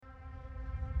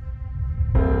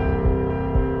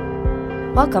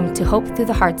Welcome to Hope Through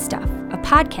the Hard Stuff, a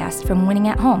podcast from Winning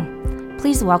at Home.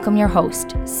 Please welcome your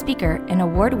host, speaker, and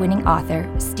award-winning author,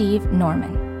 Steve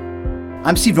Norman.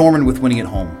 I'm Steve Norman with Winning at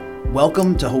Home.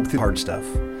 Welcome to Hope Through the Hard Stuff.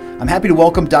 I'm happy to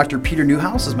welcome Dr. Peter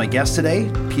Newhouse as my guest today.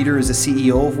 Peter is the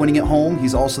CEO of Winning at Home.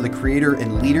 He's also the creator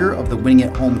and leader of the Winning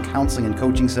at Home Counseling and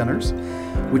Coaching Centers,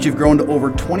 which have grown to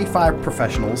over 25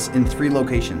 professionals in 3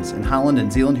 locations, in Holland and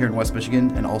Zeeland here in West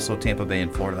Michigan, and also Tampa Bay in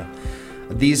Florida.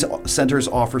 These centers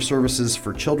offer services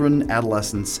for children,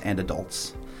 adolescents, and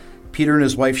adults. Peter and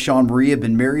his wife, Sean Marie, have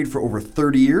been married for over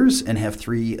 30 years and have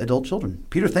 3 adult children.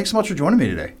 Peter, thanks so much for joining me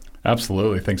today.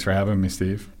 Absolutely. Thanks for having me,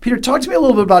 Steve. Peter, talk to me a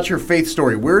little bit about your faith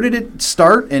story. Where did it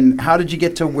start, and how did you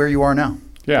get to where you are now?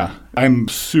 Yeah, I'm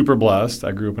super blessed.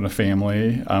 I grew up in a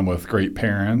family with great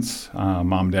parents.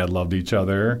 Mom and dad loved each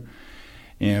other.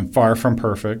 And far from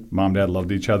perfect, mom and dad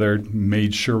loved each other,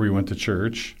 made sure we went to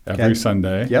church every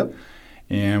Sunday. Yep.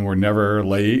 And we're never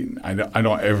late. I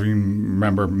don't ever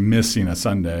remember missing a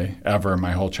Sunday ever in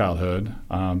my whole childhood.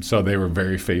 So they were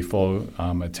very faithful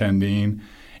attending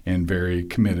and very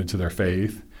committed to their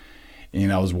faith.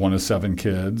 And I was one of 7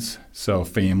 kids, so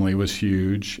family was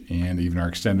huge, and even our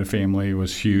extended family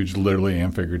was huge, literally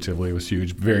and figuratively. It was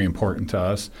huge, very important to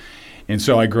us. And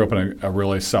so I grew up in a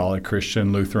really solid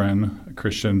Christian, Lutheran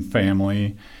Christian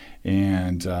family,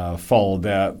 and followed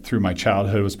that through my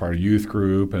childhood. Was part of youth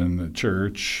group and the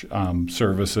church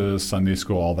services, Sunday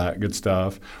school, all that good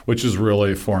stuff, which is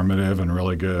really formative and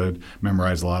really good.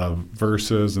 Memorized a lot of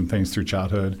verses and things through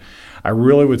childhood. I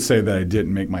really would say that I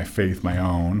didn't make my faith my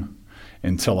own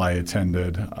until I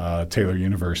attended Taylor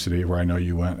University, where I know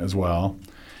you went as well,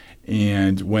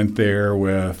 and went there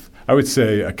with, I would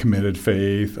say, a committed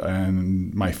faith,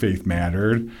 and my faith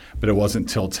mattered, but it wasn't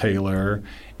till Taylor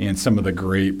and some of the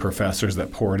great professors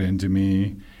that poured into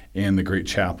me and the great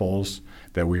chapels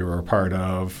that we were a part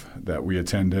of, that we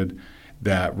attended,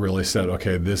 that really said,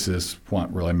 okay, this is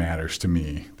what really matters to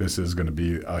me. This is going to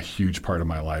be a huge part of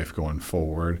my life going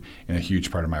forward and a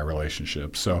huge part of my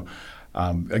relationship. So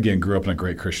again, grew up in a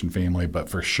great Christian family, but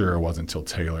for sure it wasn't until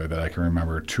Taylor that I can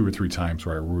remember 2 or 3 times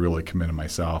where I really committed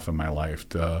myself and my life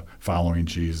to following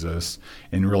Jesus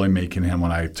and really making him,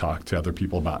 when I talk to other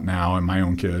people about now and my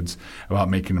own kids, about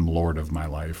making him Lord of my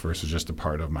life versus just a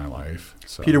part of my life.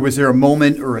 So. Peter, was there a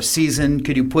moment or a season?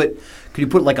 Could you put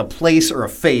like a place or a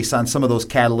face on some of those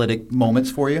catalytic moments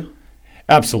for you?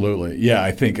 Absolutely. Yeah,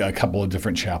 I think a couple of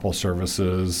different chapel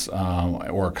services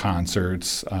or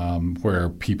concerts where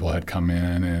people had come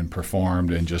in and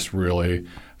performed and just really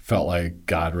felt like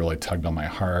God really tugged on my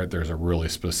heart. There's a really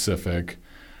specific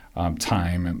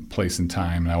time and place and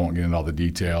time, and I won't get into all the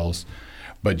details,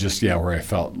 but just, where I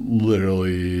felt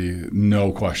literally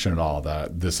no question at all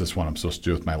that this is what I'm supposed to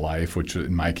do with my life, which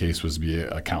in my case was be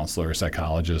a counselor, a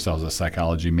psychologist. I was a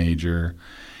psychology major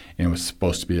and was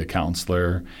supposed to be a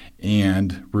counselor,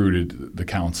 and rooted the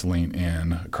counseling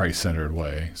in a Christ-centered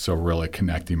way. So really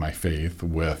connecting my faith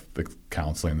with the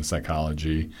counseling, the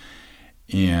psychology.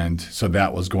 And so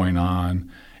that was going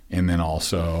on. And then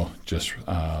also just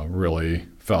really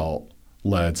felt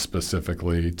led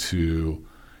specifically to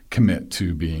commit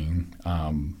to being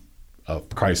a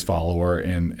Christ follower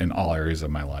in all areas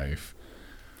of my life.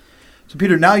 So,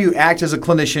 Peter, now you act as a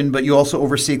clinician, but you also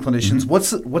oversee clinicians.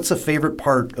 Mm-hmm. What's the favorite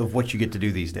part of what you get to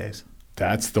do these days?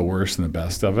 That's the worst and the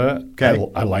best of it. Okay.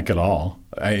 I like it all.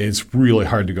 It's really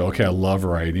hard to go, okay, I love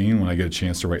writing. When I get a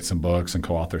chance to write some books and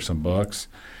co-author some books,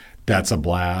 that's a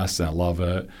blast, and I love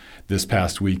it. This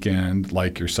past weekend,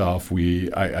 like yourself,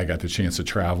 I got the chance to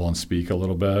travel and speak a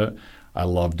little bit. I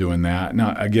love doing that.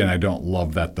 Now, again, I don't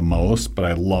love that the most, but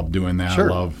I love doing that. Sure.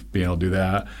 I love being able to do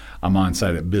that. I'm on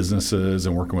site at businesses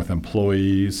and working with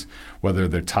employees, whether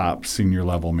they're top senior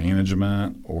level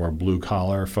management or blue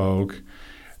collar folk.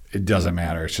 It doesn't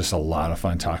matter. It's just a lot of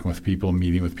fun talking with people,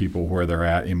 meeting with people where they're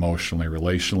at emotionally,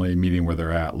 relationally, meeting where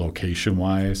they're at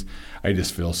location-wise. I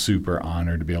just feel super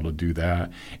honored to be able to do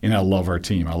that. And I love our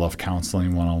team. I love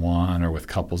counseling one-on-one or with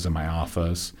couples in my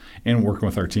office and working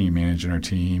with our team, managing our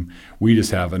team. We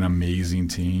just have an amazing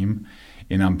team.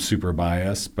 And I'm super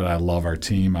biased, but I love our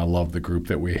team. I love the group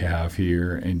that we have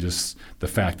here, and just the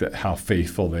fact that how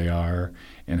faithful they are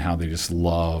and how they just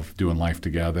love doing life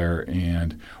together.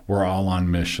 And we're all on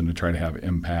mission to try to have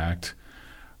impact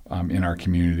in our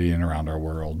community and around our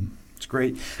world. It's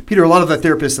great. Peter, a lot of the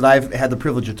therapists that I've had the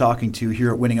privilege of talking to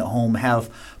here at Winning at Home have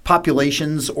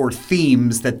populations or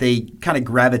themes that they kind of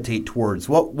gravitate towards.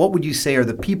 What would you say are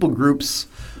the people groups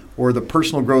or the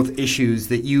personal growth issues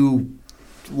that you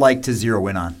like to zero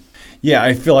in on? Yeah,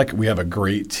 I feel like we have a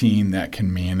great team that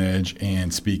can manage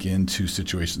and speak into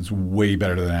situations way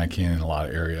better than I can in a lot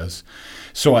of areas.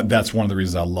 So that's one of the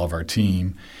reasons I love our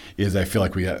team is I feel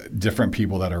like we have different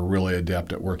people that are really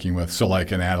adept at working with. So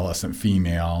like an adolescent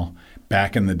female,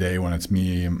 back in the day when it's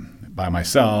me by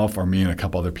myself or me and a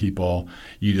couple other people,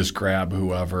 you just grab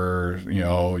whoever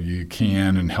you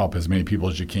can and help as many people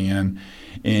as you can.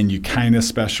 And you kind of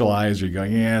specialize, or you go,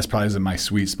 yeah, this probably isn't my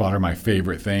sweet spot or my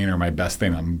favorite thing or my best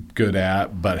thing I'm good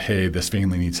at, but hey, this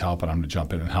family needs help and I'm going to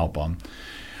jump in and help them.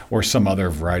 Or some other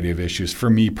variety of issues. For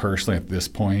me personally at this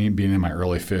point, being in my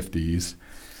early 50s,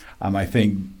 I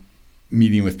think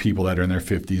meeting with people that are in their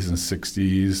 50s and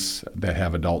 60s that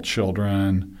have adult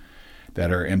children, that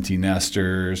are empty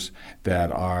nesters,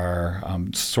 that are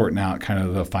sorting out kind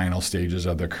of the final stages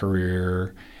of their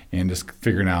career and just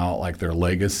figuring out like their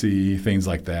legacy, things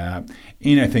like that.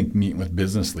 And I think meeting with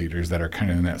business leaders that are kind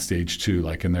of in that stage too,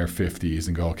 like in their 50s,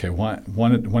 and go, okay, what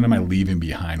am I leaving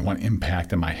behind? What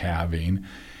impact am I having?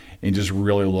 And just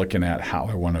really looking at how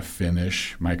I want to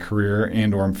finish my career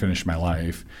and or finish my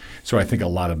life. So I think a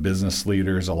lot of business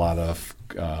leaders, a lot of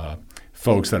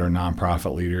folks that are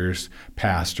nonprofit leaders,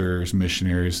 pastors,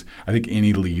 missionaries. I think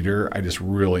any leader I just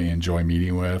really enjoy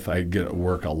meeting with. I get to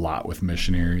work a lot with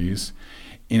missionaries.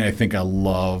 And I think I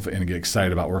love and get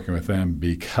excited about working with them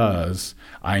because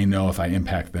I know if I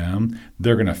impact them,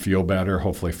 they're going to feel better,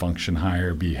 hopefully function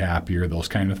higher, be happier, those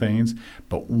kind of things.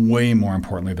 But way more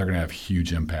importantly, they're going to have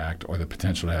huge impact or the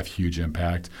potential to have huge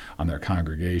impact on their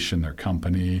congregation, their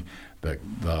company,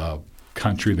 the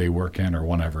country they work in or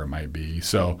whatever it might be.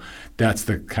 So that's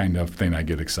the kind of thing I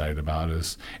get excited about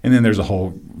and then there's a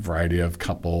whole variety of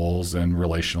couples and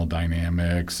relational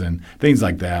dynamics and things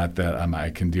like that I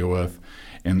can deal with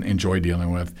and enjoy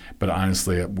dealing with. But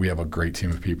honestly, we have a great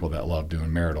team of people that love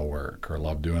doing marital work or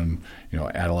love doing,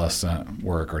 adolescent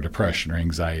work or depression or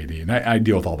anxiety. And I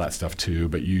deal with all that stuff too,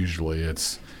 but usually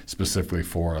it's specifically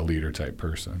for a leader type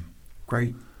person.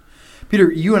 Great.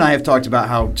 Peter, you and I have talked about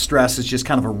how stress is just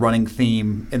kind of a running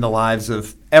theme in the lives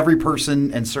of every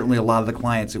person and certainly a lot of the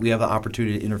clients that we have the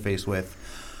opportunity to interface with.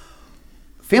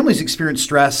 Families experience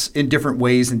stress in different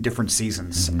ways in different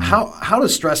seasons. Mm-hmm. How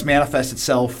does stress manifest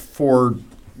itself for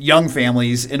young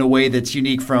families in a way that's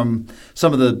unique from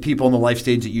some of the people in the life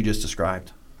stage that you just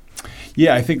described?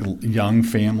 Yeah, I think young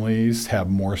families have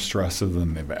more stresses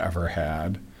than they've ever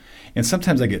had. And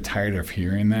sometimes I get tired of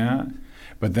hearing that.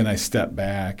 But then I step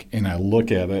back and I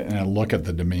look at it and I look at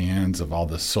the demands of all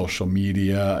the social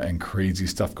media and crazy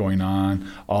stuff going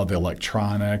on, all the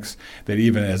electronics, that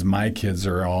even as my kids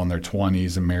are all in their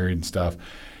 20s and married and stuff,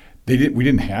 we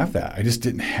didn't have that. I just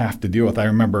didn't have to deal with it. I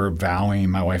remember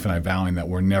my wife and I vowing that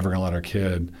we're never going to let our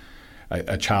kid,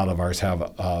 a child of ours, have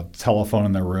a telephone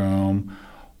in their room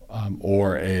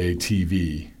or a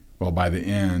TV. Well, by the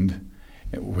end,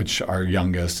 which our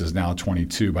youngest is now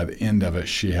 22. By the end of it,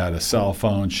 she had a cell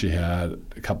phone, she had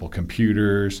a couple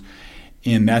computers,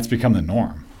 and that's become the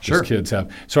norm. Sure. Kids have.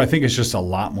 So I think it's just a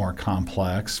lot more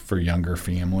complex for younger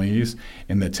families,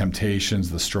 and the temptations,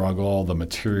 the struggle, the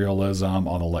materialism,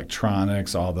 all the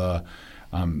electronics, all the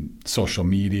social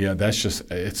media.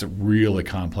 It's really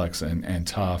complex and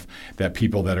tough that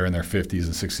people that are in their 50s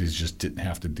and 60s just didn't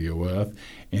have to deal with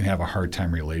and have a hard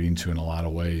time relating to in a lot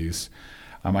of ways.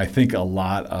 I think a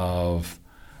lot of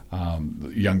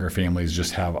younger families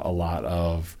just have a lot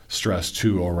of stress,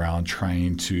 too, around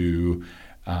trying to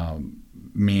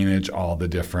manage all the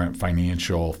different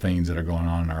financial things that are going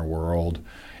on in our world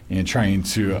and trying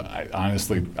to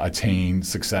honestly attain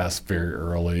success very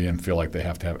early and feel like they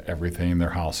have to have everything in their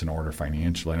house in order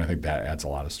financially. And I think that adds a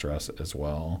lot of stress as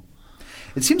well.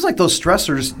 It seems like those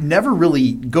stressors never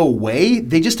really go away.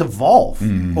 They just evolve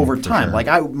over time.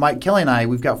 Sure. Like Kelly and I,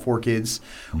 we've got 4 kids.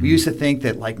 We used to think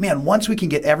that once we can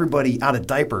get everybody out of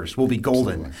diapers, we'll be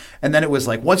golden. Absolutely. And then it was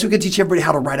like, once we can teach everybody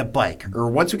how to ride a bike, or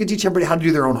once we can teach everybody how to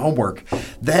do their own homework,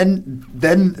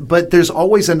 but there's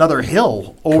always another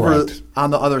hill over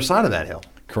on the other side of that hill.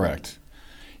 Correct.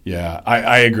 Yeah,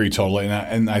 I agree totally.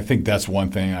 And I think that's one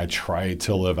thing I try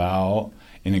to live out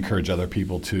and encourage other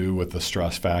people too, with the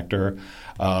stress factor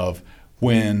of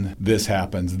when this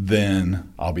happens,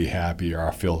 then I'll be happy or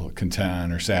I'll feel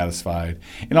content or satisfied.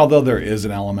 And although there is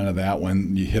an element of that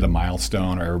when you hit a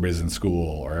milestone or everybody's in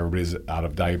school or everybody's out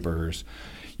of diapers,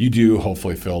 you do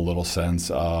hopefully feel a little sense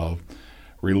of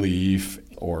relief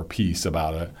or peace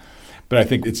about it. But I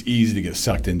think it's easy to get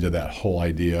sucked into that whole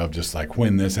idea of just like,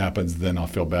 when this happens, then I'll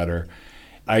feel better.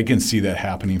 I can see that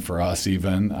happening for us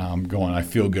even. I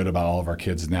feel good about all of our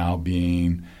kids now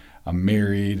being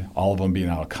married, all of them being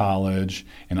out of college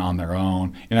and on their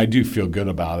own. And I do feel good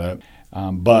about it.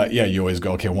 But yeah, you always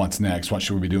go, okay, what's next? What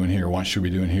should we be doing here? What should we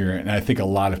be doing here? And I think a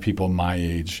lot of people my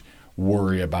age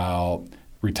worry about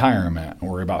retirement,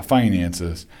 worry about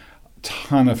finances. A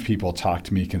ton of people talk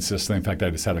to me consistently. In fact, I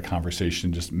just had a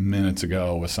conversation just minutes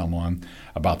ago with someone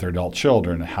about their adult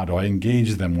children. How do I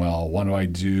engage them well? What do I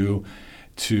do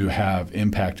to have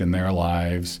impact in their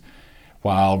lives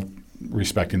while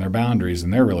respecting their boundaries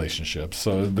and their relationships?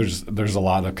 So there's a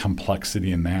lot of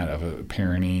complexity in that of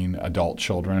parenting adult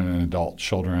children and adult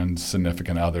children's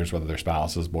significant others, whether they're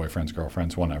spouses, boyfriends,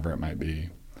 girlfriends, whatever it might be.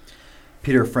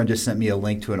 Peter, a friend just sent me a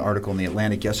link to an article in The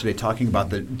Atlantic yesterday talking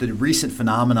about the recent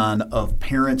phenomenon of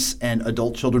parents and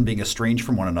adult children being estranged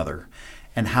from one another,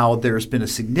 and how there's been a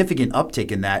significant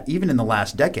uptick in that even in the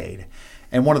last decade.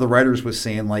 And one of the writers was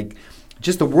saying, like,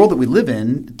 just the world that we live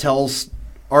in tells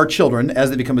our children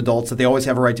as they become adults that they always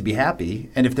have a right to be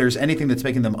happy. And if there's anything that's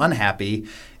making them unhappy,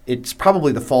 it's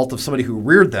probably the fault of somebody who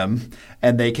reared them,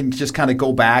 and they can just kind of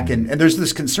go back. And there's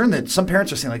this concern that some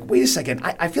parents are saying, like, wait a second,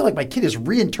 I feel like my kid is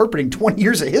reinterpreting 20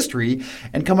 years of history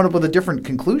and coming up with a different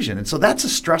conclusion. And so that's a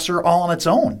stressor all on its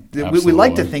own. We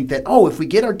like to think that, if we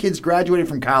get our kids graduated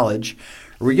from college,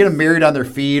 or we get them married on their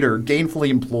feet or gainfully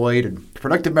employed and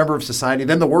productive member of society,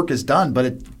 then the work is done, but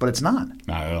it's not.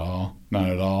 Not at all. Not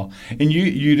at all. And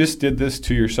you just did this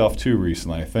to yourself too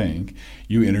recently, I think.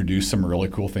 You introduced some really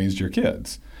cool things to your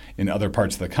kids in other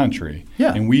parts of the country.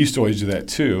 Yeah. And we used to always do that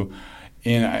too,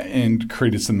 and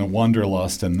created some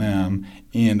wanderlust in them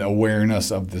and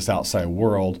awareness of this outside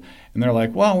world. And they're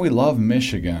like, well, we love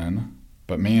Michigan,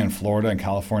 but man, Florida and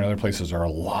California, other places are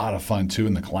a lot of fun too,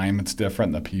 and the climate's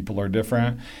different, and the people are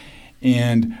different.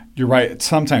 And you're right,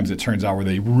 sometimes it turns out where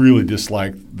they really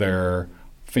dislike their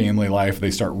family life,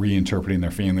 they start reinterpreting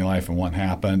their family life and what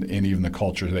happened, and even the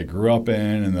culture they grew up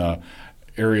in and the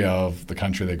area of the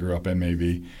country they grew up in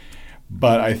maybe.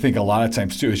 But I think a lot of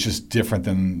times too, it's just different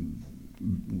than,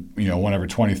 whenever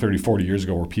 20, 30, 40 years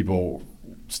ago where people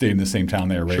stayed in the same town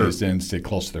they were raised in, stayed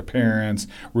close to their parents,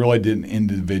 really didn't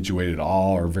individuate at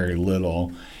all or very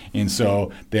little. And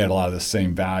so they had a lot of the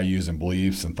same values and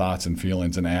beliefs and thoughts and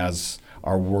feelings. And as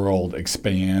our world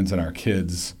expands and our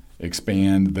kids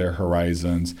expand their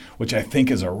horizons, which I think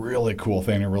is a really cool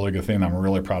thing, a really good thing. I'm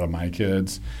really proud of my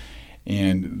kids.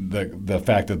 And the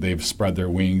fact that they've spread their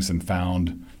wings and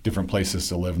found different places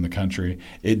to live in the country,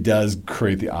 it does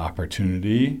create the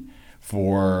opportunity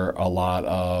for a lot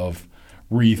of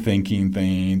rethinking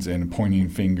things and pointing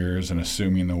fingers and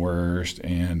assuming the worst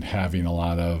and having a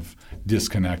lot of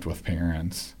disconnect with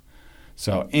parents.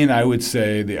 So, and I would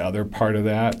say the other part of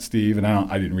that, Steve, and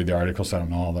I didn't read the article, so I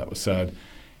don't know all that was said.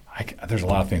 There's a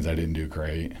lot of things I didn't do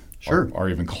great, or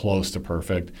even close to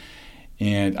perfect.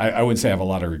 And I wouldn't say I have a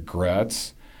lot of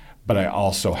regrets, but I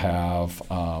also have,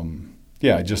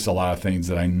 just a lot of things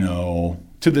that I know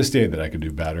to this day that I could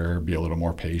do better, be a little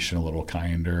more patient, a little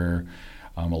kinder,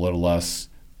 a little less,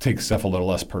 take stuff a little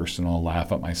less personal,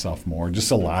 laugh at myself more,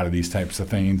 just a lot of these types of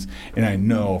things. And I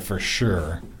know for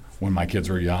sure when my kids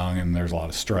were young and there's a lot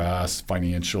of stress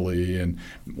financially and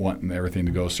wanting everything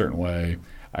to go a certain way,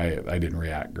 I didn't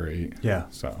react great. Yeah.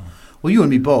 So, well, you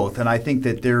and me both. And I think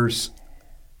that there's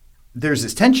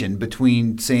this tension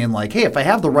between saying, like, hey, if I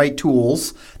have the right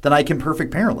tools, then I can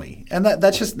perfect parently. And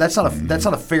that's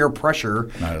not a fair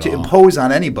pressure to impose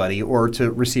on anybody or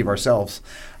to receive ourselves.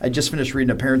 I just finished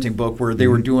reading a parenting book where they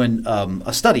were doing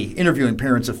a study interviewing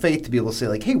parents of faith to be able to say,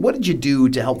 like, hey, what did you do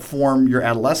to help form your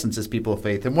adolescents as people of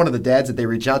faith? And one of the dads that they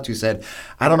reached out to said,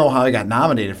 I don't know how I got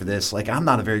nominated for this. Like, I'm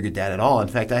not a very good dad at all. In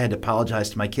fact, I had to apologize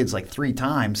to my kids like 3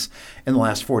 times in the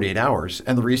last 48 hours.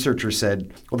 And the researcher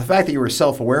said, well, the fact that you were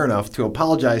self-aware enough to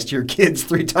apologize to your kids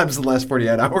 3 times in the last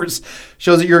 48 hours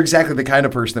shows that you're exactly the kind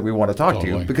of person that we want to talk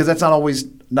to, because that's not always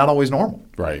normal.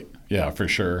 Right. Yeah, for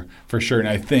sure. And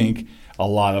I think a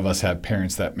lot of us have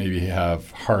parents that maybe have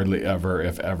hardly ever,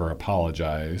 if ever,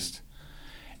 apologized.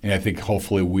 And I think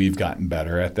hopefully we've gotten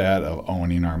better at that, of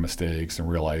owning our mistakes and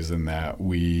realizing that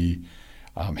we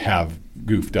have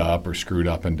goofed up or screwed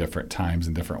up in different times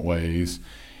in different ways.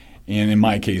 And in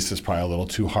my case, it's probably a little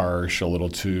too harsh, a little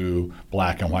too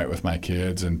black and white with my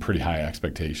kids, and pretty high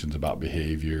expectations about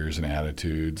behaviors and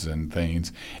attitudes and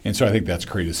things. And so I think that's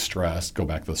created stress. Go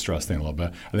back to the stress thing a little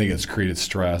bit. I think it's created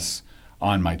stress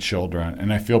on my children,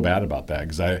 and I feel bad about that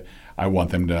because I want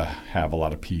them to have a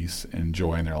lot of peace and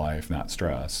joy in their life, not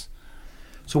stress.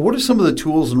 So what are some of the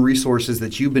tools and resources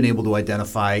that you've been able to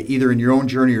identify, either in your own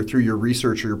journey or through your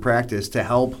research or your practice, to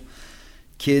help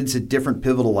kids at different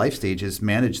pivotal life stages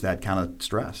manage that kind of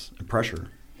stress and pressure?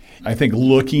 I think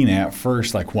looking at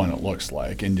first like what it looks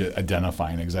like and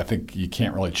identifying it, because I think you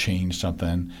can't really change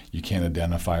something you can't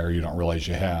identify or you don't realize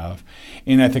you have.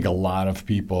 And I think a lot of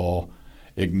people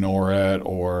ignore it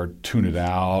or tune it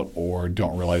out or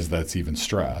don't realize that's even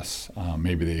stress.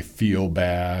 Maybe they feel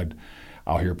bad.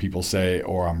 I'll hear people say,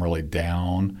 or I'm really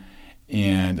down.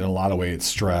 And in a lot of ways, it's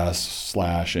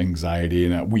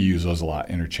stress/anxiety, and we use those a lot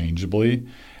interchangeably.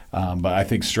 But I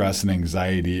think stress and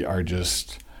anxiety are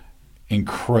just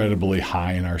incredibly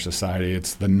high in our society.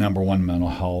 It's the number one mental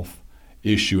health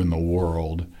issue in the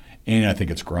world, and I think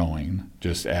it's growing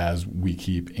just as we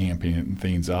keep amping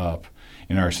things up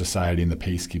in our society, and the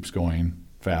pace keeps going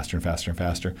faster and faster and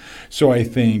faster. So I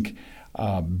think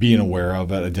being aware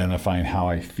of it, identifying how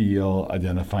I feel,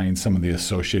 identifying some of the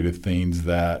associated things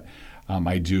that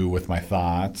I do with my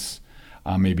thoughts,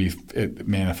 maybe it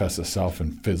manifests itself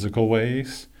in physical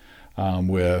ways.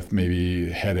 With maybe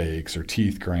headaches or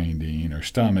teeth grinding or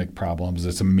stomach problems.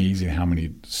 It's amazing how many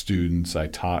students I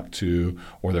talk to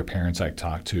or their parents I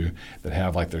talk to that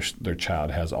have like their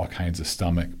child has all kinds of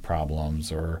stomach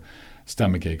problems or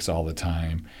stomach aches all the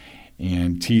time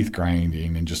and teeth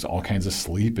grinding and just all kinds of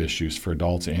sleep issues for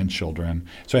adults and children.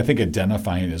 So I think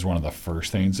identifying is one of the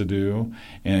first things to do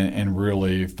and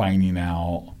really finding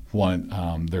out what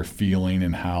they're feeling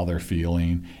and how they're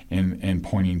feeling and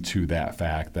pointing to that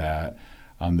fact that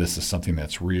this is something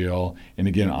that's real and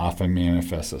again often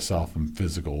manifests itself in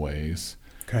physical ways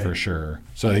for sure.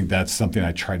 So I think that's something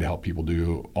I try to help people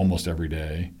do almost every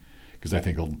day because I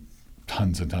think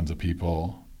tons and tons of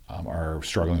people are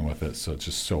struggling with it, so it's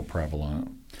just so prevalent.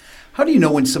 How do you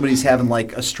know when somebody's having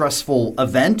like a stressful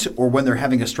event or when they're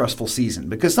having a stressful season?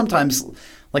 Because sometimes,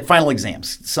 like final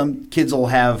exams, some kids will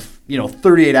have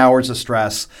 38 hours of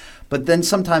stress, but then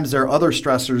sometimes there are other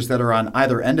stressors that are on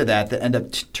either end of that end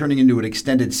up turning into an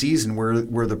extended season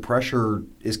where the pressure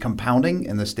is compounding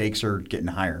and the stakes are getting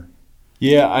higher.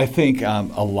 Yeah, I think a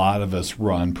lot of us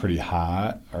run pretty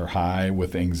high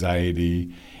with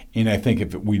anxiety. And I think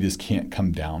if we just can't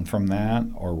come down from that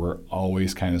or we're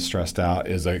always kind of stressed out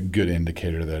is a good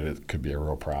indicator that it could be a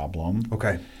real problem.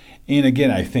 Okay. And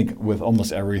again, I think with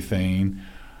almost everything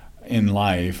in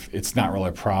life, it's not really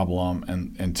a problem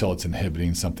until it's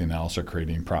inhibiting something else or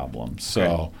creating problems.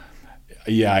 So,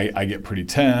 I get pretty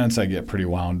tense. I get pretty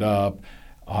wound up.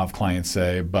 I'll have clients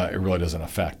say, but it really doesn't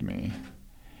affect me.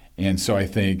 And so I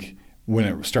think when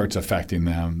it starts affecting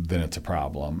them, then it's a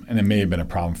problem. And it may have been a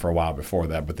problem for a while before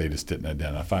that, but they just didn't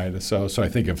identify it as so. So I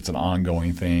think if it's an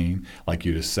ongoing thing, like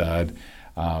you just said,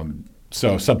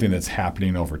 so something that's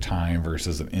happening over time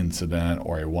versus an incident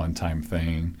or a one-time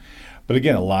thing. But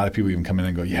again, a lot of people even come in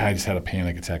and go, I just had a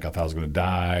panic attack. I thought I was going to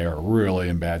die or really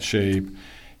in bad shape,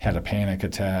 had a panic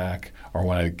attack. Or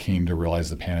when I came to realize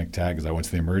the panic attack is I went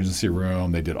to the emergency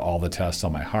room. They did all the tests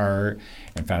on my heart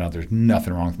and found out there's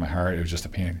nothing wrong with my heart. It was just a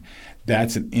panic.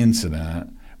 That's an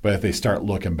incident. But if they start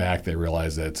looking back, they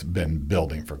realize that it's been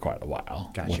building for quite a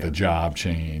while with a job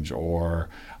change or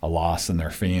a loss in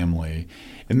their family.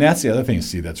 And that's the other thing you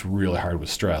see that's really hard with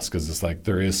stress because it's like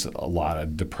there is a lot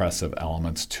of depressive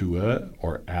elements to it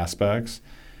or aspects.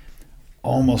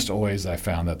 Almost always I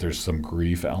found that there's some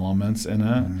grief elements in it.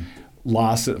 Mm-hmm.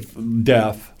 Loss of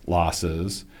death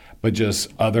losses, but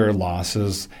just other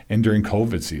losses. And during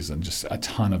COVID season, just a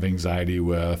ton of anxiety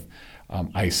with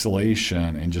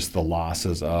isolation and just the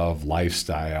losses of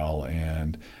lifestyle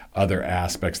and other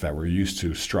aspects that we're used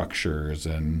to, structures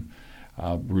and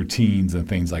routines and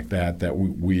things like that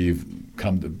we've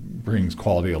come to brings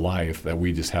quality of life that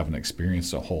we just haven't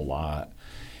experienced a whole lot.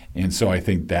 And so I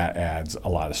think that adds a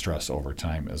lot of stress over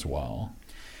time as well.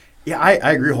 Yeah, I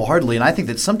agree wholeheartedly, and I think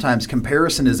that sometimes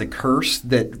comparison is a curse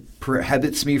that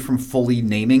prohibits me from fully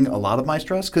naming a lot of my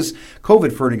stress. Because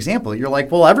COVID, for an example, you're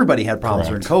like, well, everybody had problems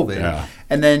during COVID,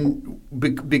 and then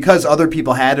because other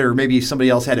people had it, or maybe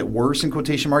somebody else had it worse, in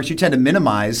quotation marks, you tend to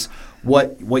minimize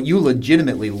what you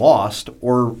legitimately lost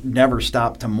or never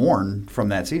stopped to mourn from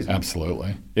that season.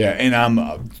 Absolutely, yeah, and I'm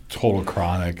a total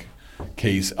chronic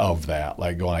case of that.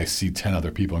 Like when I see 10 other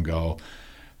people and go,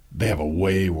 they have a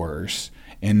way worse.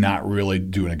 And not really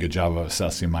doing a good job of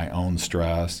assessing my own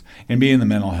stress. And being in the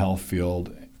mental health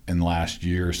field in the last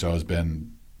year or so has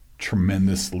been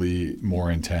tremendously more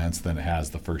intense than it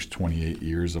has the first 28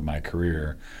 years of my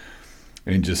career.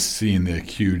 And just seeing the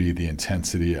acuity, the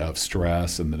intensity of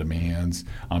stress and the demands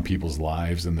on people's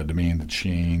lives and the demand to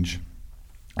change.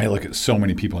 I look at so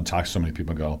many people and talk to so many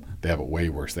people and go, they have it way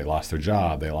worse. They lost their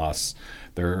job. They lost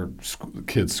their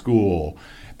kids' school.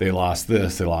 They lost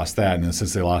this, they lost that. And then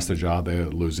since they lost their job, they're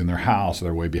losing their house, or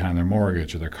they're way behind their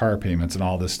mortgage or their car payments and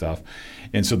all this stuff.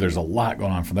 And so there's a lot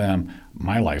going on for them.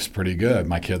 My life's pretty good.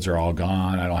 My kids are all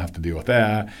gone. I don't have to deal with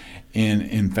that. And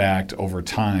in fact, over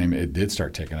time, it did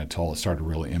start taking a toll. It started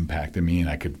really impacting me, and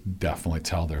I could definitely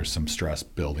tell there's some stress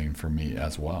building for me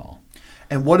as well.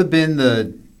 And what have been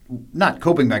not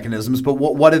coping mechanisms, but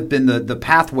what have been the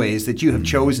pathways that you have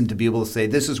chosen to be able to say,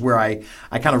 this is where I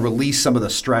kind of release some of the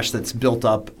stress that's built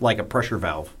up like a pressure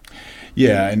valve?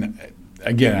 Yeah, and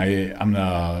again, I'm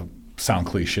going to sound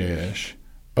cliche-ish,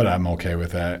 but I'm okay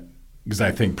with that because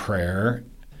I think prayer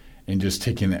and just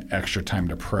taking the extra time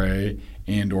to pray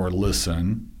and or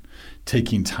listen,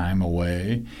 taking time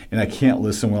away, and I can't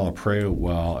listen well or pray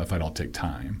well if I don't take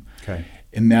time. Okay.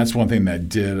 And that's one thing that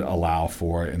did allow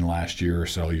for it in the last year or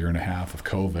so, year and a half of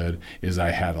COVID, is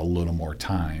I had a little more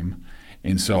time.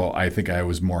 And so I think I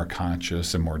was more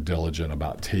conscious and more diligent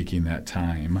about taking that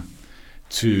time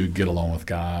to get alone with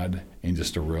God and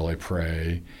just to really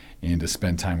pray and to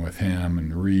spend time with Him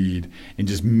and read and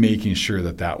just making sure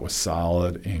that that was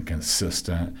solid and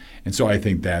consistent. And so I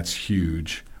think that's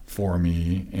huge for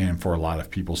me and for a lot of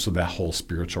people. So that whole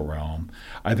spiritual realm.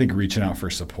 I think reaching out for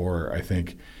support, I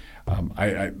think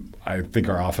I think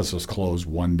our office was closed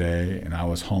one day and I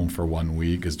was home for 1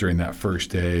 week because during that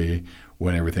first day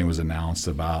when everything was announced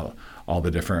about all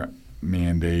the different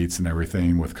mandates and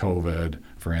everything with COVID,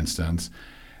 for instance,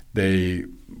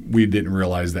 we didn't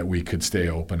realize that we could stay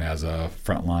open as a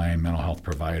frontline mental health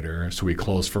provider. So we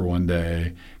closed for 1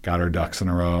 day, got our ducks in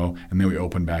a row, and then we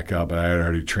opened back up. But I had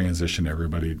already transitioned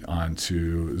everybody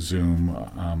onto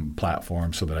Zoom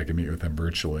platform so that I could meet with them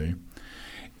virtually.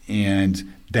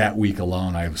 And that week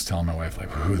alone, I was telling my wife,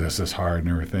 like, ooh, this is hard and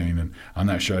everything, and I'm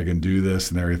not sure I can do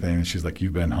this and everything. And she's like,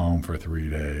 you've been home for 3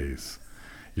 days.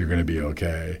 You're going to be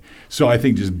okay. So I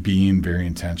think just being very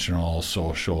intentional,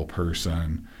 social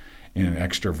person, and an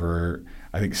extrovert,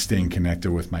 I think staying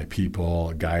connected with my people,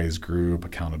 a guys group,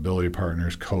 accountability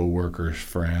partners, co-workers,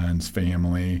 friends,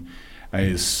 family,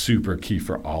 is super key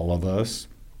for all of us.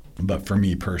 But for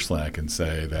me personally, I can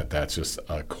say that that's just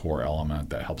a core element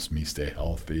that helps me stay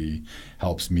healthy,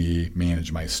 helps me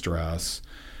manage my stress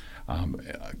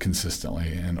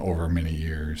consistently and over many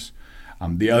years.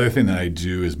 The other thing that I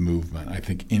do is movement. I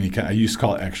think I used to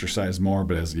call it exercise more,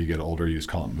 but as you get older, you just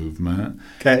call it movement.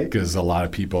 Okay. Because a lot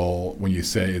of people, when you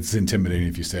say, it's intimidating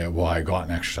if you say, well, I go out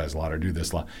and exercise a lot or do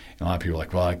this a lot. And a lot of people are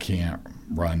like, well, I can't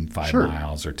run 5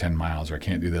 miles or 10 miles or I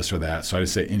can't do this or that. So I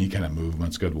just say any kind of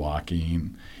movement's good,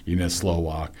 walking, even a slow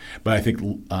walk. But I think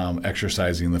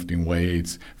exercising, lifting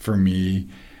weights, for me,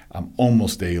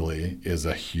 almost daily is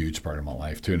a huge part of my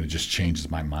life too, and it just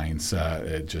changes my mindset.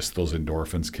 It just, those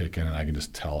endorphins kick in, and I can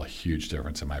just tell a huge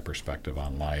difference in my perspective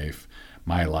on life,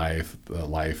 my life, the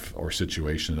life or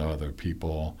situation of other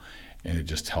people, and it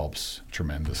just helps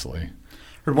tremendously.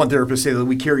 I heard one therapist say that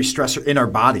we carry stress in our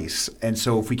bodies, and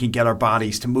so if we can get our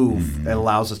bodies to move, it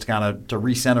allows us to kind of to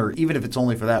recenter, even if it's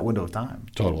only for that window of time.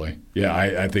 Totally. Yeah,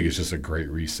 I think it's just a great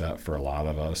reset for a lot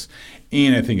of us,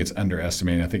 and I think it's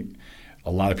underestimated. I think a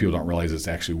lot of people don't realize it's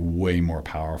actually way more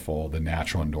powerful, the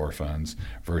natural endorphins,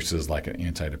 versus like an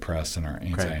antidepressant or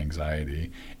anti-anxiety.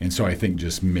 Okay. And so I think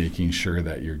just making sure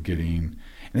that you're getting,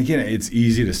 and again, it's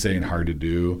easy to say and hard to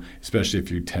do, especially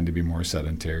if you tend to be more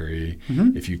sedentary,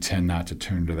 if you tend not to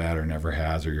turn to that or never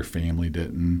has, or your family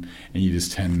didn't, and you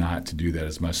just tend not to do that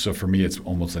as much. So for me, it's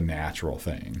almost a natural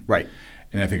thing. Right.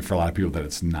 And I think for a lot of people that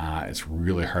it's not, it's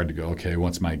really hard to go, okay,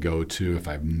 what's my go-to if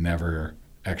I've never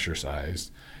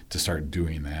exercised, to start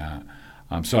doing that.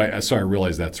 So I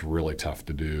realize that's really tough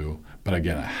to do. But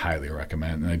again, I highly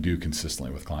recommend, and I do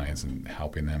consistently with clients and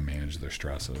helping them manage their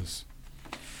stresses.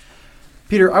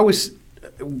 Peter, I was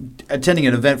attending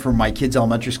an event for my kids'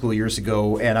 elementary school years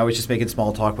ago, and I was just making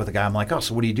small talk with a guy. I'm like, oh,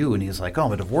 so what do you do? And he's like, oh,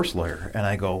 I'm a divorce lawyer. And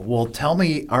I go, well, tell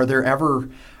me, are there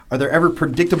ever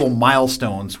predictable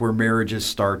milestones where marriages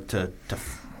start to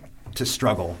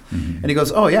struggle? And he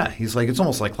goes, oh, yeah. He's like, it's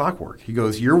almost like clockwork. He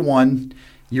goes, year 1,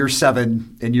 year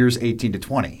 7, and years 18 to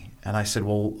 20. And I said,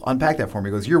 well, unpack that for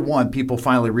me. He goes, year 1, people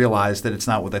finally realize that it's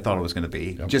not what they thought it was going to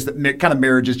be. Yep. Just that kind of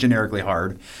marriage is generically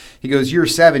hard. He goes, year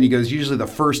 7, he goes, usually the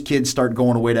first kids start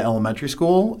going away to elementary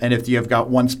school. And if you have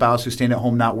got one spouse who's staying at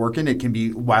home not working, it can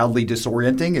be wildly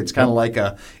disorienting. It's kind of like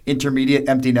a intermediate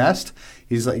empty nest.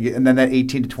 He's like, and then that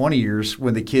 18 to 20 years,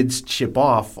 when the kids ship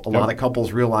off, a lot of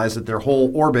couples realize that their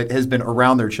whole orbit has been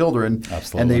around their children.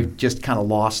 Absolutely. And they've just kind of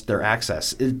lost their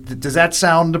access. Does that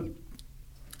sound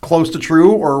close to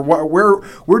true, or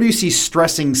where do you see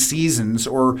stressing seasons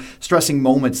or stressing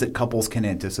moments that couples can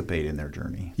anticipate in their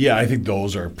journey? Yeah, I think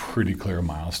those are pretty clear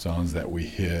milestones that we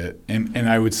hit, and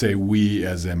I would say we,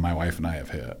 as in my wife and I,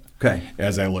 have hit. Okay.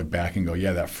 As I look back and go,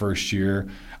 yeah, that first year,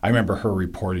 I remember her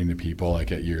reporting to people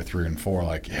like at year 3 and 4,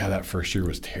 like, yeah, that first year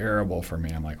was terrible for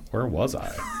me. I'm like, where was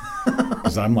I?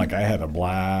 Because I'm like, I had a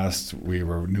blast. We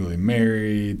were newly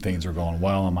married. Things were going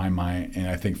well in my mind. And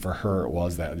I think for her, it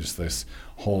was that just this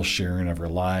whole sharing of her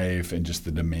life and just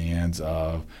the demands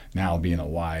of now being a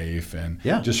wife and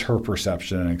just her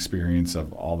perception and experience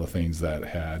of all the things that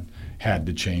had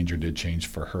to change or did change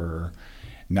for her.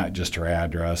 Not just her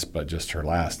address, but just her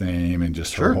last name and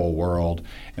just her whole world.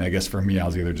 And I guess for me, I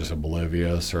was either just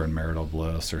oblivious or in marital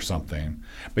bliss or something.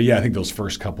 But yeah, I think those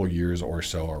first couple years or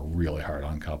so are really hard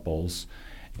on couples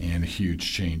and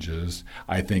huge changes.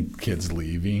 I think kids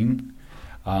leaving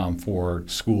for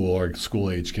school or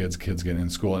school-age kids getting in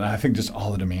school. And I think just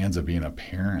all the demands of being a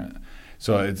parent.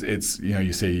 So it's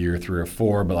you say year 3 or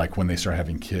 4, but like when they start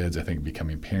having kids, I think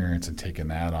becoming parents and taking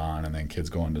that on, and then kids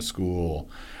going to school,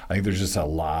 I think there's just a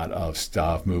lot of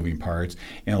stuff, moving parts,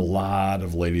 and a lot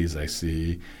of ladies I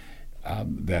see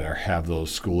that have those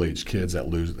school-age kids that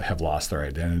have lost their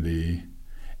identity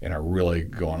and are really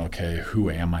going, okay,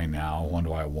 who am I now? What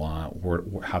do I want?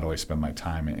 How do I spend my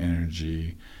time and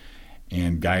energy?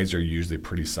 And guys are usually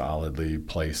pretty solidly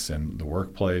placed in the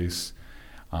workplace.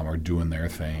 Are doing their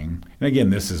thing. And again,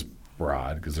 this is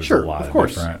broad because there's a lot of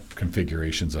different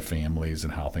configurations of families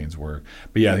and how things work.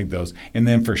 But yeah, I think those. And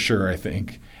then for sure, I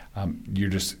think you're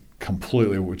just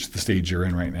completely, which the stage you're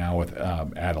in right now with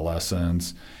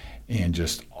adolescence and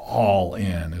just all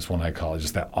in is what I call it,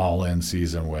 just that all in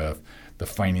season with the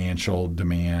financial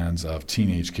demands of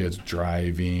teenage kids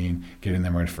driving, getting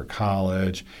them ready for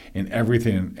college, and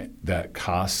everything that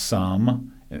costs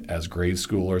some as grade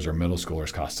schoolers or middle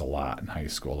schoolers costs a lot in high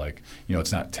school. Like,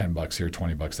 it's not $10 here,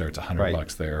 $20 there, it's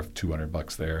 $100 there,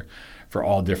 $200 there for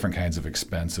all different kinds of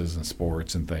expenses and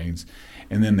sports and things.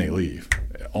 And then they leave.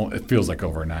 It feels like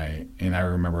overnight. And I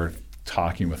remember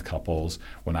talking with couples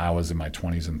when I was in my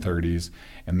 20s and 30s,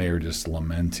 and they were just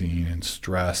lamenting and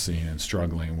stressing and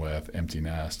struggling with empty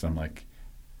nest. I'm like,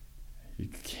 you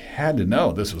had to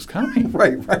know this was coming.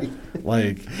 Right.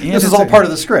 Like, this is all part of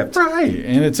the script. Right.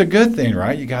 And it's a good thing,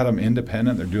 right? You got them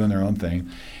independent. They're doing their own thing.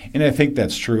 And I think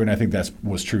that's true. And I think that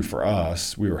was true for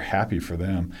us. We were happy for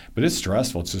them. But it's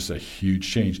stressful. It's just a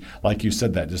huge change. Like you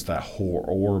said, just that whole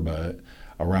orbit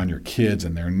around your kids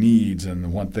and their needs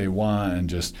and what they want, and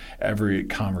just every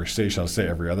conversation, I'll say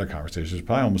every other conversation,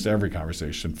 probably almost every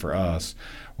conversation for us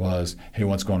was, hey,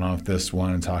 what's going on with this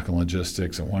one, and talking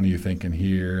logistics, and what are you thinking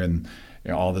here, and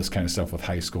all this kind of stuff with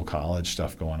high school, college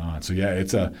stuff going on. So yeah,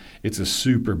 it's a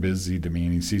super busy,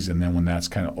 demanding season. Then when that's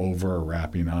kind of over or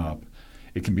wrapping up,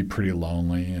 it can be pretty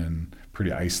lonely and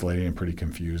pretty isolating and pretty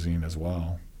confusing as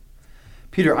well.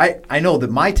 Peter, I know that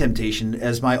my temptation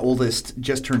as my oldest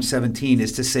just turned 17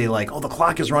 is to say like, oh, the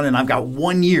clock is running. I've got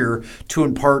 1 year to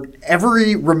impart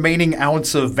every remaining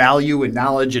ounce of value and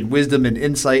knowledge and wisdom and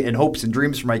insight and hopes and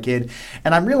dreams for my kid.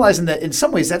 And I'm realizing that in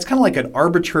some ways that's kind of like an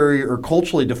arbitrary or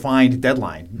culturally defined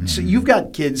deadline. Mm-hmm. So you've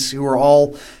got kids who are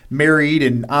all married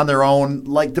and on their own.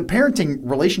 Like the parenting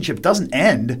relationship doesn't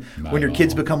end when your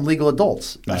kids become legal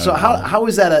adults. So how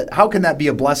is that? How can that be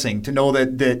a blessing to know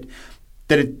that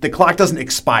the clock doesn't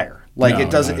expire? Like it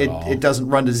doesn't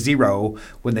run to zero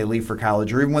when they leave for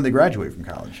college or even when they graduate from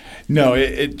college. No,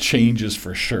 it changes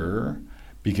for sure,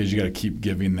 because you got to keep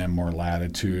giving them more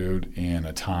latitude and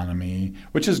autonomy,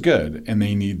 which is good, and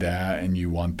they need that, and you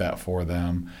want that for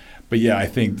them. But yeah, I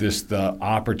think the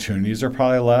opportunities are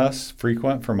probably less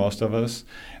frequent for most of us,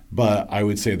 but I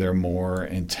would say they're more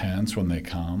intense when they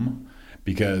come,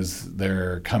 because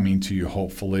they're coming to you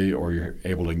hopefully, or you're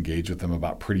able to engage with them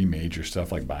about pretty major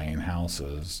stuff like buying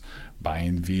houses,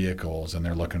 buying vehicles, and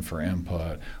they're looking for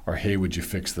input. Or, hey, would you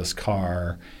fix this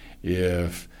car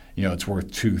if it's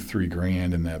worth $2-3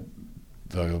 grand and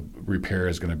the repair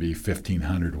is going to be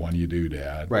 $1,500 when you do,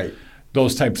 Dad? Right.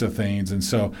 Those types of things. And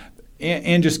so,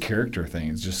 and just character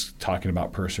things, just talking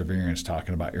about perseverance,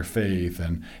 talking about your faith,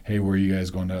 and hey, where are you guys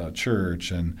going to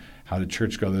church, and how did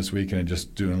church go this week, and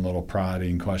just doing little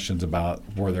prodding questions about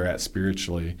where they're at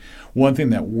spiritually. One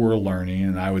thing that we're learning,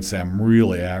 and I would say I'm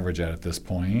really average at this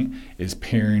point, is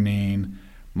parenting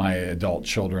my adult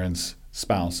children's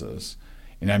spouses.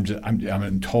 And I'm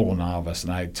a total novice,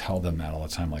 and I tell them that all the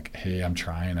time, like, hey, I'm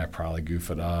trying, I probably goof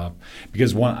it up.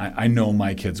 Because one, I know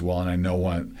my kids well, and I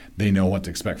know they know what to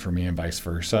expect from me, and vice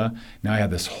versa. Now I have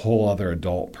this whole other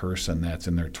adult person that's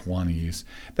in their 20s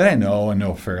that I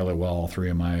know fairly well, all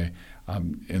 3 of my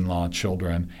in-law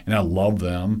children, and I love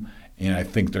them, and I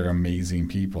think they're amazing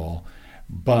people.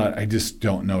 But I just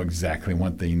don't know exactly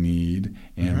what they need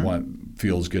and what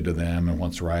feels good to them and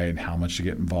what's right and how much to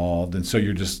get involved. And so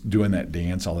you're just doing that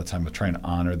dance all the time of trying to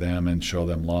honor them and show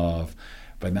them love,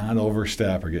 but not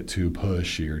overstep or get too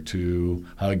pushy or too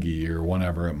huggy or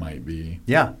whatever it might be.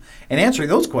 Yeah. And answering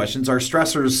those questions are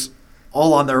stressors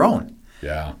all on their own.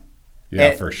 Yeah.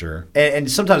 Yeah, for sure.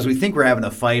 And sometimes we think we're having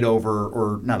a fight over,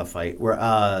 or not a fight, we're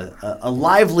a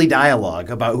lively dialogue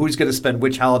about who's going to spend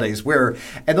which holidays where.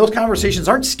 And those conversations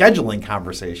aren't scheduling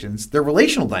conversations; they're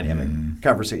relational dynamic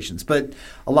conversations. But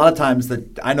a lot of times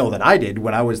that I know that I did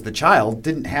when I was the child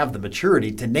didn't have the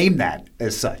maturity to name that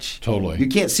as such. Totally. You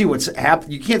can't see what's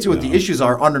happening. You can't see what the issues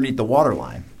are underneath the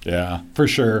waterline. Yeah, for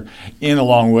sure. And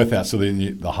along with that, so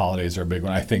the holidays are a big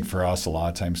one. I think for us, a lot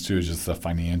of times too, is just the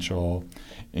financial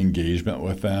engagement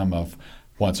with them of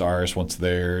what's ours, what's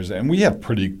theirs. And we have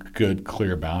pretty good,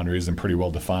 clear boundaries and pretty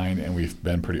well defined, and we've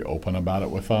been pretty open about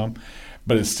it with them.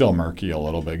 But it's still murky a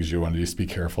little bit because you want to just be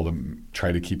careful to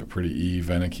try to keep it pretty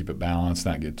even and keep it balanced,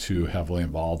 not get too heavily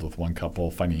involved with one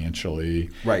couple financially,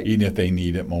 right? Even if they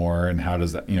need it more, and how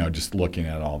does that, just looking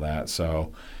at all that.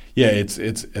 So, yeah, it's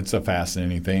a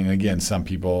fascinating thing. And again, some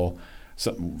people,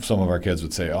 some of our kids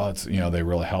would say, oh, it's they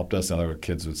really helped us. Other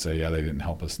kids would say, yeah, they didn't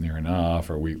help us near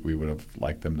enough, or we would have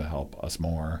liked them to help us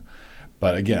more.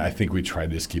 But again, I think we try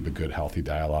to just keep a good, healthy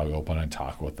dialogue open and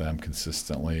talk with them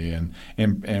consistently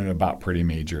and about pretty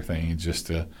major things, just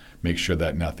to make sure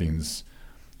that nothing's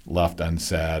left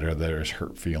unsaid or there's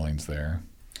hurt feelings there.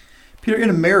 Peter,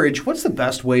 in a marriage, what's the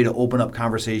best way to open up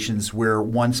conversations where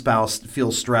one spouse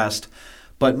feels stressed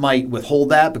but might withhold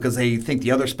that because they think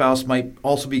the other spouse might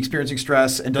also be experiencing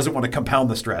stress and doesn't want to compound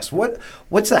the stress?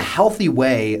 What's a healthy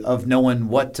way of knowing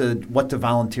what to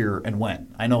volunteer and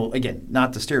when? I know, again,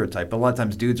 not to stereotype, but a lot of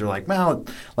times dudes are like, well,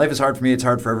 life is hard for me. It's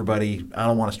hard for everybody. I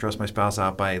don't want to stress my spouse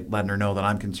out by letting her know that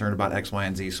I'm concerned about X, Y,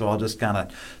 and Z. So I'll just kind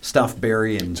of stuff,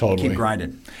 bury, and keep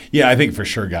grinding. Yeah, I think for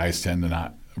sure guys tend to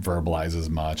not verbalize as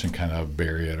much and kind of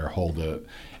bury it or hold it.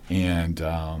 And,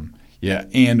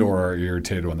 or are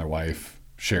irritated when their wife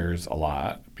shares a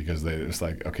lot because they're just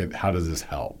like, okay, how does this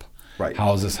help? Right.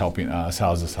 How is this helping us?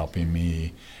 How is this helping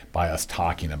me by us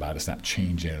talking about it? It's not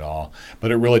changing at all. But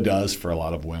it really does for a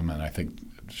lot of women. I think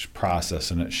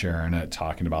processing it, sharing it,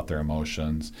 talking about their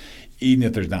emotions, even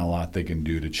if there's not a lot they can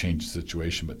do to change the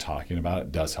situation, but talking about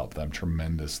it does help them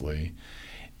tremendously.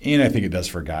 And I think it does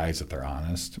for guys if they're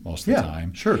honest most of the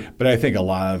time. Sure. But I think a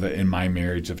lot of it in my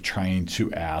marriage of trying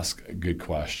to ask good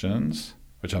questions,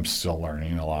 which I'm still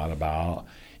learning a lot about,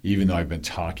 even though I've been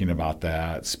talking about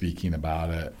that, speaking about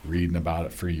it, reading about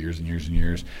it for years and years and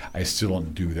years, I still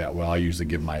don't do that well. I usually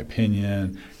give my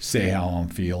opinion, say how I'm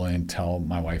feeling, tell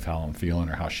my wife how I'm feeling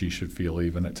or how she should feel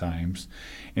even at times.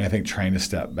 And I think trying to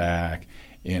step back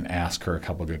and ask her a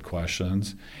couple good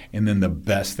questions. And then the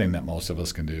best thing that most of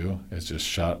us can do is just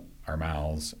shut our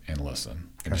mouths and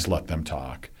listen and just let them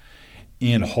talk.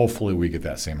 And hopefully we get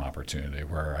that same opportunity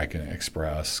where I can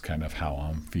express kind of how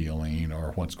I'm feeling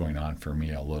or what's going on for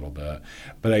me a little bit.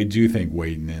 But I do think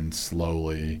wading in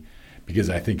slowly, because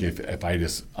I think if I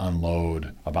just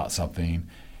unload about something,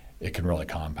 it can really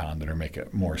compound it or make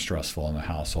it more stressful in the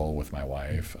household with my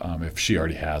wife. If she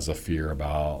already has a fear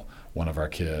about one of our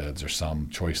kids or some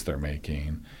choice they're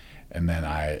making, and then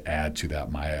I add to that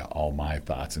all my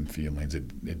thoughts and feelings, it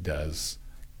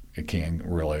can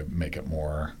really make it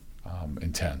more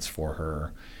intense for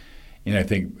her. And I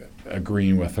think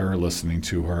agreeing with her, listening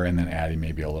to her, and then adding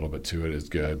maybe a little bit to it is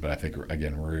good. But I think,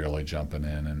 again, really jumping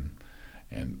in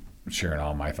and sharing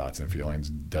all my thoughts and feelings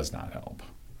does not help.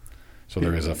 So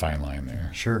there is a fine line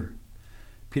there. Sure.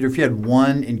 Peter, if you had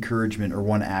one encouragement or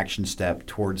one action step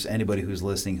towards anybody who's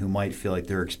listening who might feel like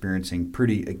they're experiencing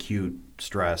pretty acute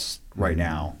stress right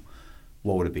now,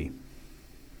 what would it be?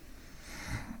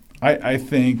 I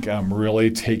think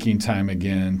really taking time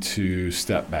again to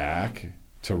step back,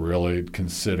 to really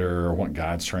consider what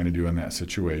God's trying to do in that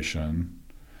situation.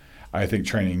 I think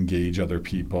trying to engage other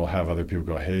people, have other people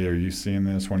go, hey, are you seeing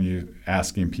this? When you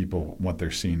asking people what they're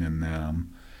seeing in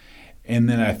them. And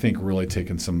then I think really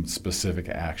taking some specific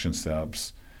action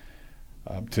steps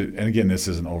and again, this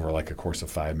isn't over like a course of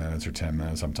 5 minutes or 10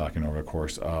 minutes. I'm talking over a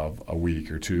course of a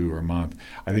week or two or a month.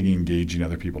 I think engaging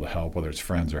other people to help, whether it's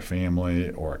friends or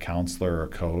family or a counselor or a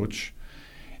coach.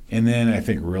 And then I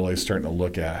think really starting to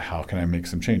look at how can I make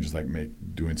some changes, like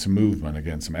doing some movement,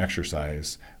 again, some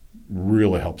exercise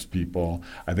really helps people.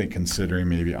 I think considering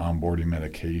maybe onboarding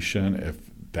medication if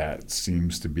that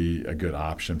seems to be a good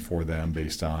option for them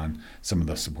based on some of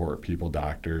the support people,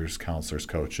 doctors, counselors,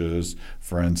 coaches,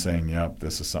 friends saying, yep,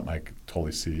 this is something I could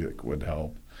totally see that would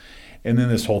help. And then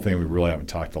this whole thing we really haven't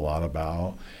talked a lot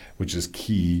about, which is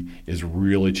key, is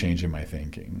really changing my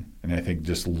thinking. And I think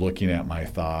just looking at my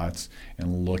thoughts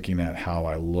and looking at how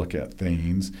I look at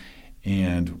things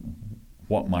and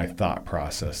what my thought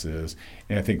process is.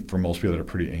 And I think for most people that are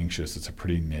pretty anxious, it's a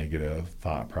pretty negative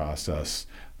thought process,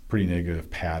 pretty negative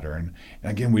pattern.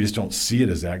 And again, we just don't see it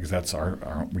as that because that's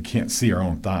we can't see our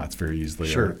own thoughts very easily,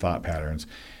 Sure. Our thought patterns.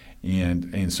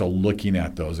 And so looking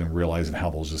at those and realizing how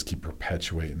those just keep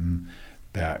perpetuating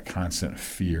that constant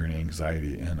fear and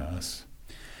anxiety in us.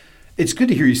 It's good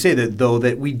to hear you say that, though,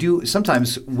 that we do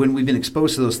sometimes when we've been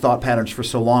exposed to those thought patterns for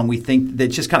so long, we think that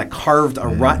it's just kind of carved a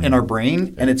rut in our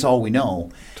brain and it's all we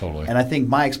know. Totally. And I think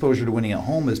my exposure to Winning at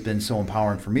Home has been so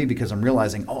empowering for me because I'm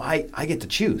realizing, I get to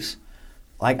choose.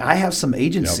 Like I have some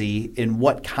agency in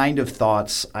what kind of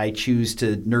thoughts I choose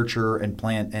to nurture and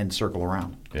plant and circle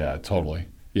around. Yeah, totally.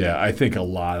 Yeah, I think a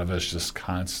lot of us just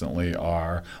constantly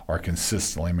are, or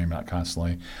consistently, maybe not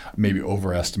constantly, maybe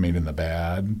overestimating the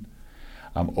bad,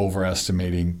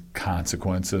 overestimating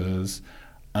consequences,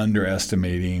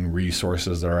 underestimating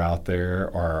resources that are out there,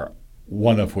 or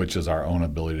one of which is our own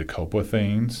ability to cope with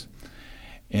things,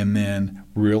 and then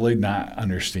really not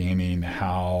understanding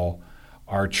how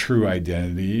our true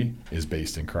identity is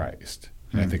based in Christ.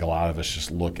 And I think a lot of us just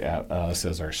look at us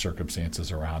as our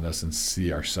circumstances around us and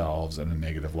see ourselves in a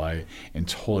negative light and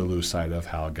totally lose sight of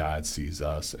how God sees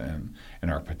us and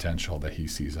our potential that he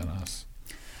sees in us.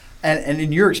 And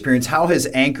in your experience, how has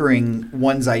anchoring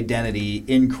one's identity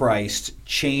in Christ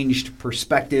changed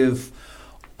perspective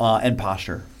and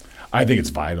posture? I think it's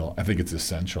vital. I think it's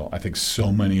essential. I think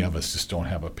so many of us just don't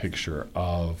have a picture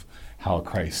of how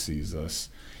Christ sees us.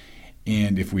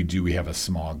 And if we do, we have a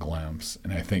small glimpse.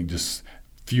 And I think just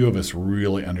few of us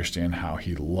really understand how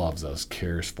he loves us,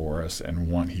 cares for us, and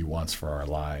what he wants for our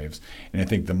lives. And I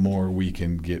think the more we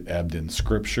can get ebbed in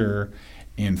Scripture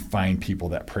and find people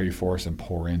that pray for us and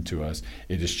pour into us,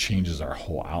 it just changes our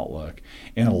whole outlook.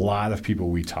 And a lot of people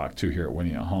we talk to here at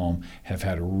Winning at Home have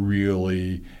had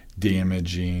really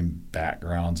damaging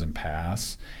backgrounds and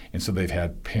pasts. And so they've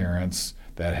had parents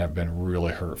that have been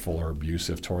really hurtful or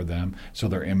abusive toward them. So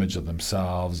their image of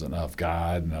themselves and of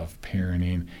God and of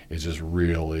parenting is just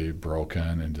really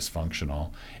broken and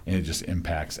dysfunctional. And it just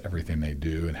impacts everything they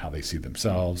do and how they see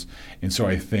themselves. And so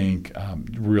I think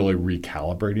really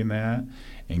recalibrating that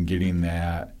and getting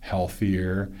that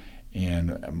healthier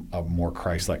and a more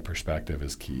Christ-like perspective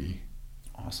is key.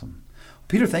 Awesome.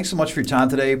 Peter, thanks so much for your time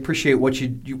today. Appreciate what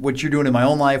you're doing in my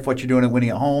own life, what you're doing at Winning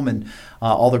at Home, and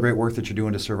all the great work that you're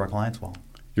doing to serve our clients well.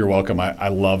 You're welcome. I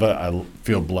love it. I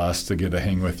feel blessed to get to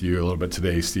hang with you a little bit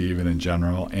today, Steve, and in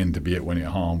general, and to be at Winning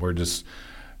at Home. We're just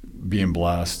being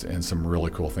blessed, and some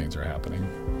really cool things are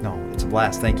happening. No, it's a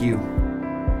blast. Thank you.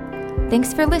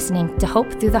 Thanks for listening to Hope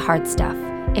Through the Hard Stuff.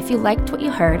 If you liked what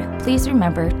you heard, please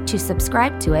remember to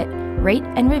subscribe to it, rate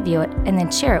and review it, and then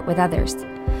share it with others.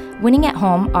 Winning at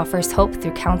Home offers hope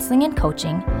through counseling and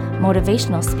coaching,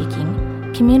 motivational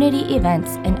speaking, community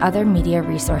events, and other media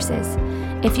resources.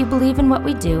 If you believe in what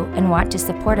we do and want to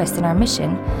support us in our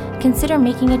mission, consider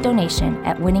making a donation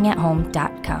at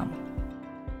winningathome.com.